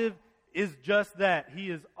 Talkative is just that. He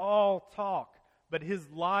is all talk. But his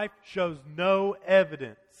life shows no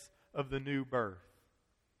evidence of the new birth.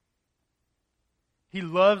 He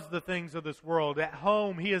loves the things of this world. At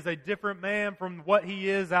home, he is a different man from what he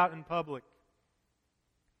is out in public.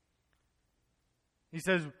 He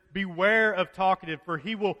says, "Beware of Talkative, for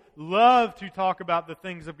he will love to talk about the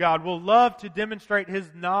things of God, will love to demonstrate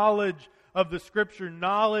his knowledge of the Scripture,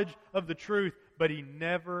 knowledge of the truth, but he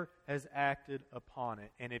never has acted upon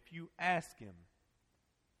it." And if you ask him,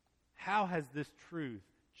 "How has this truth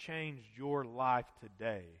changed your life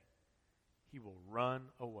today?" he will run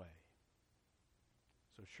away.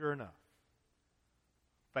 So sure enough,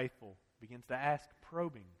 Faithful begins to ask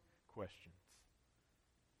probing questions.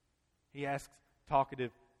 He asks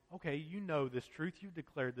Talkative, "Okay, you know this truth. You've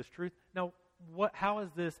declared this truth. Now, how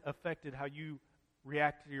has this affected how you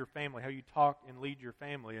react to your family, how you talk and lead your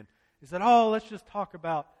family?" And he said, "Oh, let's just talk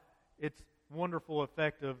about its wonderful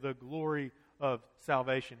effect of the glory of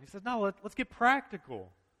salvation." He says, "No, let's get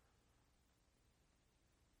practical."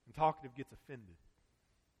 And Talkative gets offended.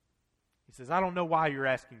 He says, "I don't know why you're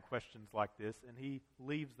asking questions like this." And he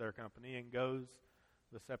leaves their company and goes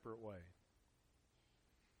the separate way.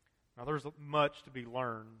 Now, there's much to be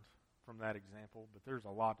learned from that example, but there's a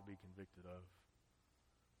lot to be convicted of.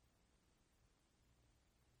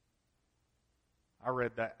 I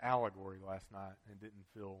read that allegory last night and didn't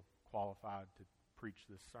feel qualified to preach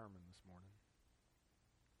this sermon this morning.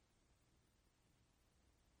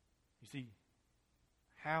 You see,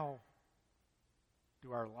 how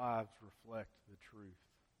do our lives reflect the truth?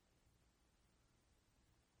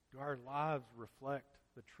 Do our lives reflect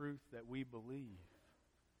the truth that we believe?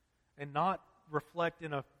 And not reflect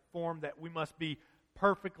in a form that we must be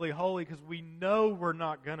perfectly holy, because we know we're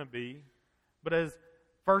not going to be. But as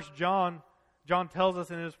 1 John tells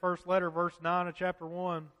us in his first letter, verse 9 of chapter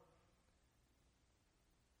 1,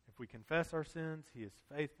 if we confess our sins, He is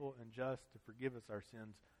faithful and just to forgive us our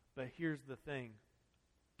sins. But here's the thing.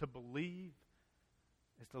 To believe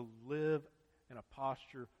is to live in a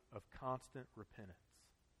posture of constant repentance.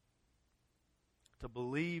 To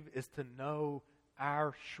believe is to know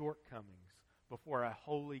our shortcomings before a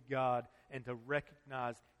holy God and to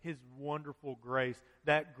recognize His wonderful grace,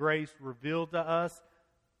 that grace revealed to us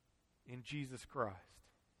in Jesus Christ.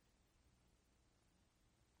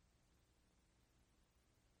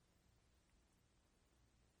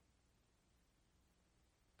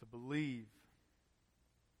 To believe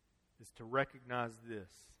is to recognize this.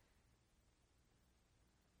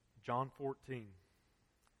 John 14,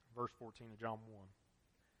 verse 14 of John 1.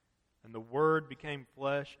 And the Word became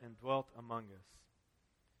flesh and dwelt among us.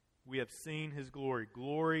 We have seen His glory,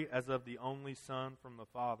 glory as of the only Son from the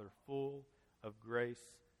Father, full of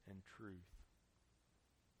grace and truth.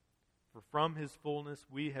 For from His fullness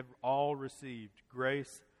we have all received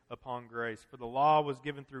grace upon grace. For the law was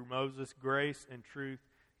given through Moses, grace and truth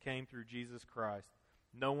came through Jesus Christ.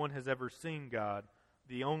 No one has ever seen God,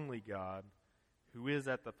 the only God, who is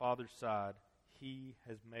at the Father's side. He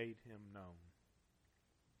has made Him known.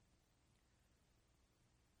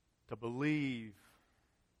 To believe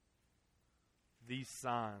these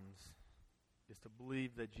signs is to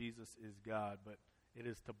believe that Jesus is God, but it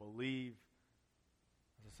is to believe,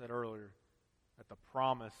 as I said earlier, that the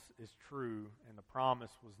promise is true and the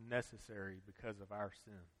promise was necessary because of our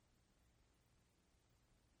sin.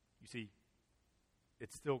 You see,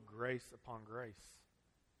 it's still grace upon grace.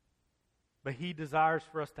 But He desires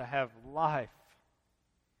for us to have life.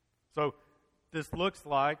 So this looks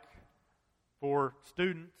like, for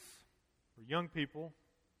students, for young people,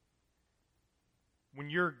 when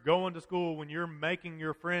you're going to school, when you're making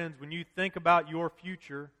your friends, when you think about your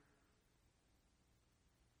future,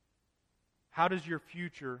 how does your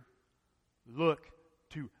future look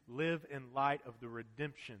to live in light of the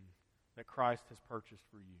redemption that Christ has purchased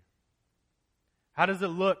for you? How does it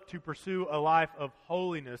look to pursue a life of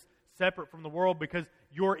holiness separate from the world, because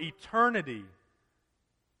your eternity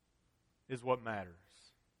is what matters?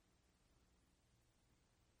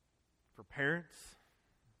 For parents,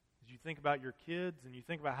 as you think about your kids and you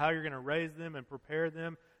think about how you're going to raise them and prepare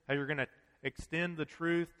them, how you're going to extend the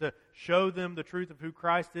truth, to show them the truth of who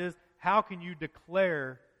Christ is, how can you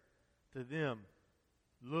declare to them,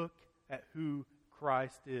 look at who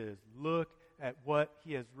Christ is. Look at what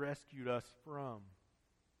He has rescued us from.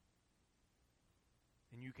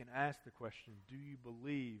 And you can ask the question, do you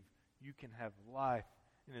believe you can have life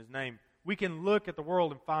in His name? We can look at the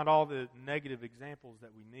world and find all the negative examples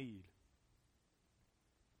that we need.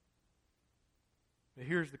 But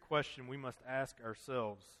here's the question we must ask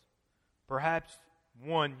ourselves. Perhaps,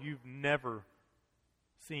 one, you've never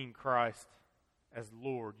seen Christ as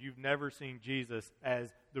Lord. You've never seen Jesus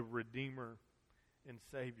as the Redeemer and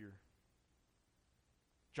Savior.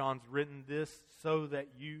 John's written this so that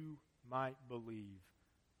you might believe.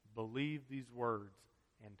 Believe these words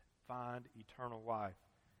and find eternal life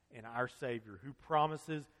in our Savior, who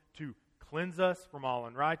promises to cleanse us from all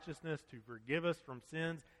unrighteousness, to forgive us from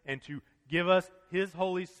sins, and to give us His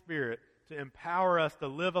Holy Spirit to empower us to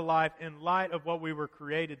live a life in light of what we were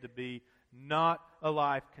created to be, not a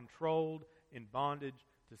life controlled in bondage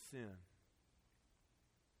to sin.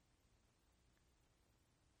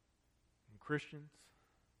 And Christians,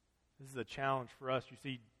 this is a challenge for us. You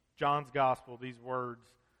see, John's gospel, these words,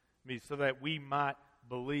 so that we might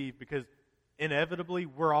believe, because inevitably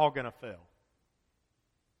we're all going to fail.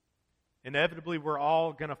 Inevitably we're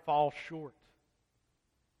all going to fall short.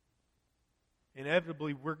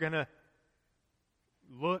 Inevitably we're going to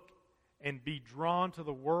look and be drawn to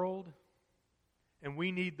the world, and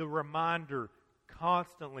we need the reminder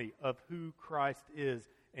constantly of who Christ is.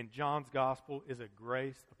 And John's gospel is a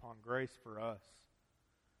grace upon grace for us.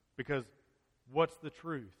 Because what's the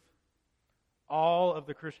truth? All of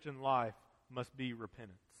the Christian life must be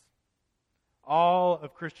repentance. All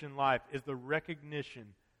of Christian life is the recognition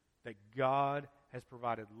that God has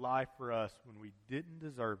provided life for us when we didn't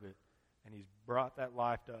deserve it, and He's brought that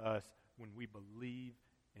life to us when we believe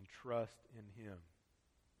and trust in Him.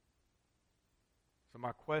 So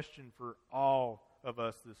my question for all of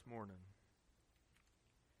us this morning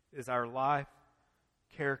is our life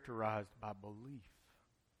characterized by belief?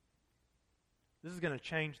 This is going to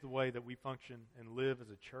change the way that we function and live as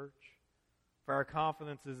a church. For our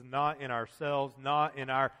confidence is not in ourselves, not in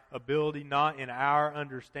our ability, not in our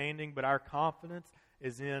understanding, but our confidence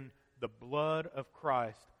is in the blood of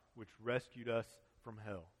Christ which rescued us from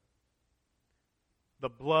hell. The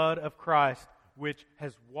blood of Christ, which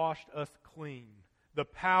has washed us clean. The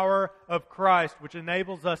power of Christ, which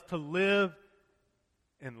enables us to live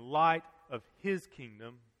in light of His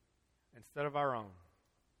kingdom instead of our own.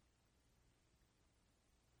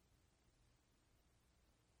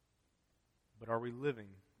 But are we living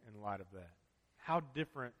in light of that? How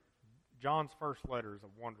different. John's first letter is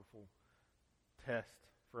a wonderful test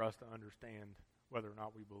for us to understand whether or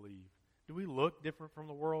not we believe. Do we look different from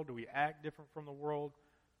the world? Do we act different from the world?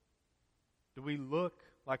 Do we look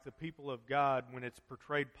like the people of God when it's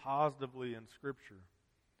portrayed positively in Scripture?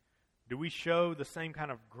 Do we show the same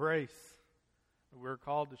kind of grace that we're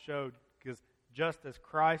called to show? Because just as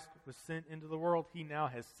Christ was sent into the world, He now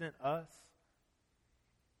has sent us.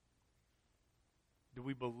 Do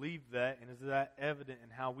we believe that, and is that evident in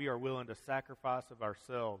how we are willing to sacrifice of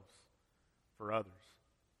ourselves for others?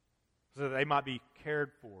 So that they might be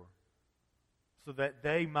cared for. So that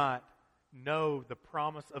they might know the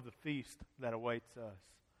promise of the feast that awaits us.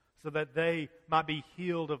 So that they might be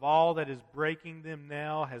healed of all that is breaking them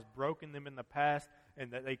now, has broken them in the past,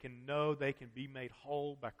 and that they can know they can be made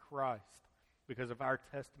whole by Christ because of our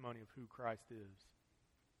testimony of who Christ is.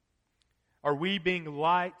 Are we being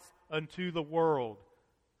lights unto the world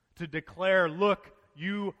to declare, look,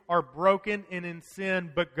 you are broken and in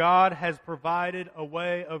sin, but God has provided a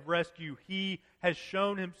way of rescue. He has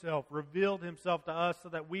shown Himself, revealed Himself to us so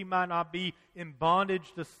that we might not be in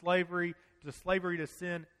bondage to slavery to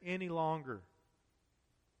sin any longer.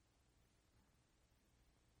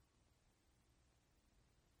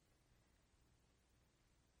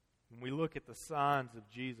 When we look at the signs of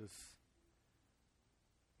Jesus,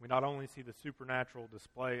 we not only see the supernatural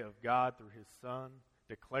display of God through His Son,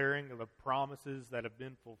 declaring the promises that have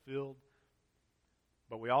been fulfilled,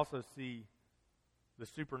 but we also see the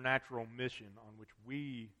supernatural mission on which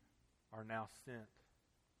we are now sent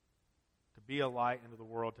to be a light into the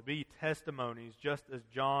world, to be testimonies, just as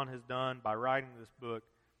John has done by writing this book,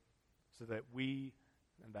 so that we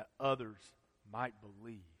and that others might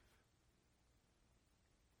believe.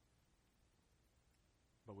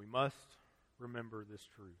 But we must remember this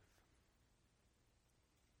truth.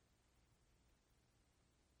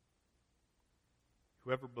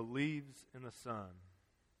 Whoever believes in the Son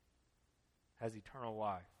has eternal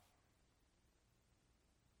life.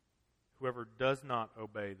 Whoever does not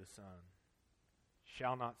obey the Son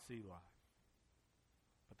shall not see life,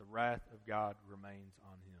 but the wrath of God remains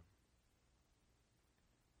on him.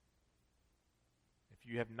 If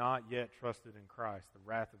you have not yet trusted in Christ, the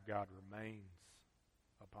wrath of God remains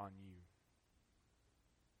upon you.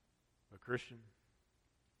 But Christian,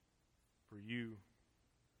 for you,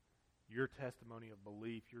 your testimony of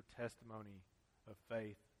belief, your testimony of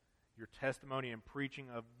faith, your testimony and preaching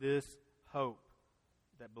of this hope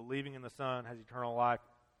that believing in the Son has eternal life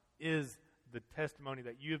is the testimony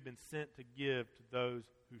that you have been sent to give to those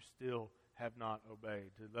who still have not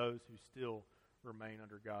obeyed, to those who still remain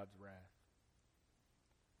under God's wrath.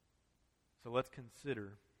 So let's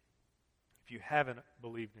consider, if you haven't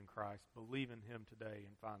believed in Christ, believe in Him today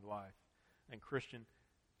and find life. And Christian,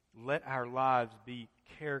 let our lives be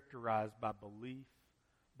characterized by belief,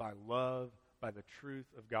 by love, by the truth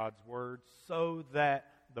of God's Word, so that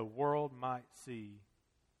the world might see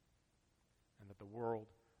and that the world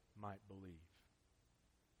might believe.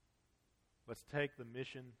 Let's take the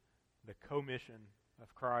mission, the commission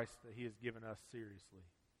of Christ that He has given us seriously.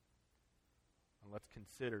 And let's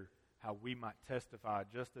consider how we might testify,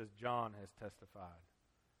 just as John has testified,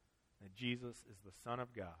 that Jesus is the Son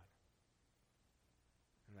of God,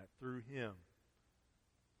 and that through Him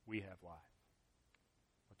we have life.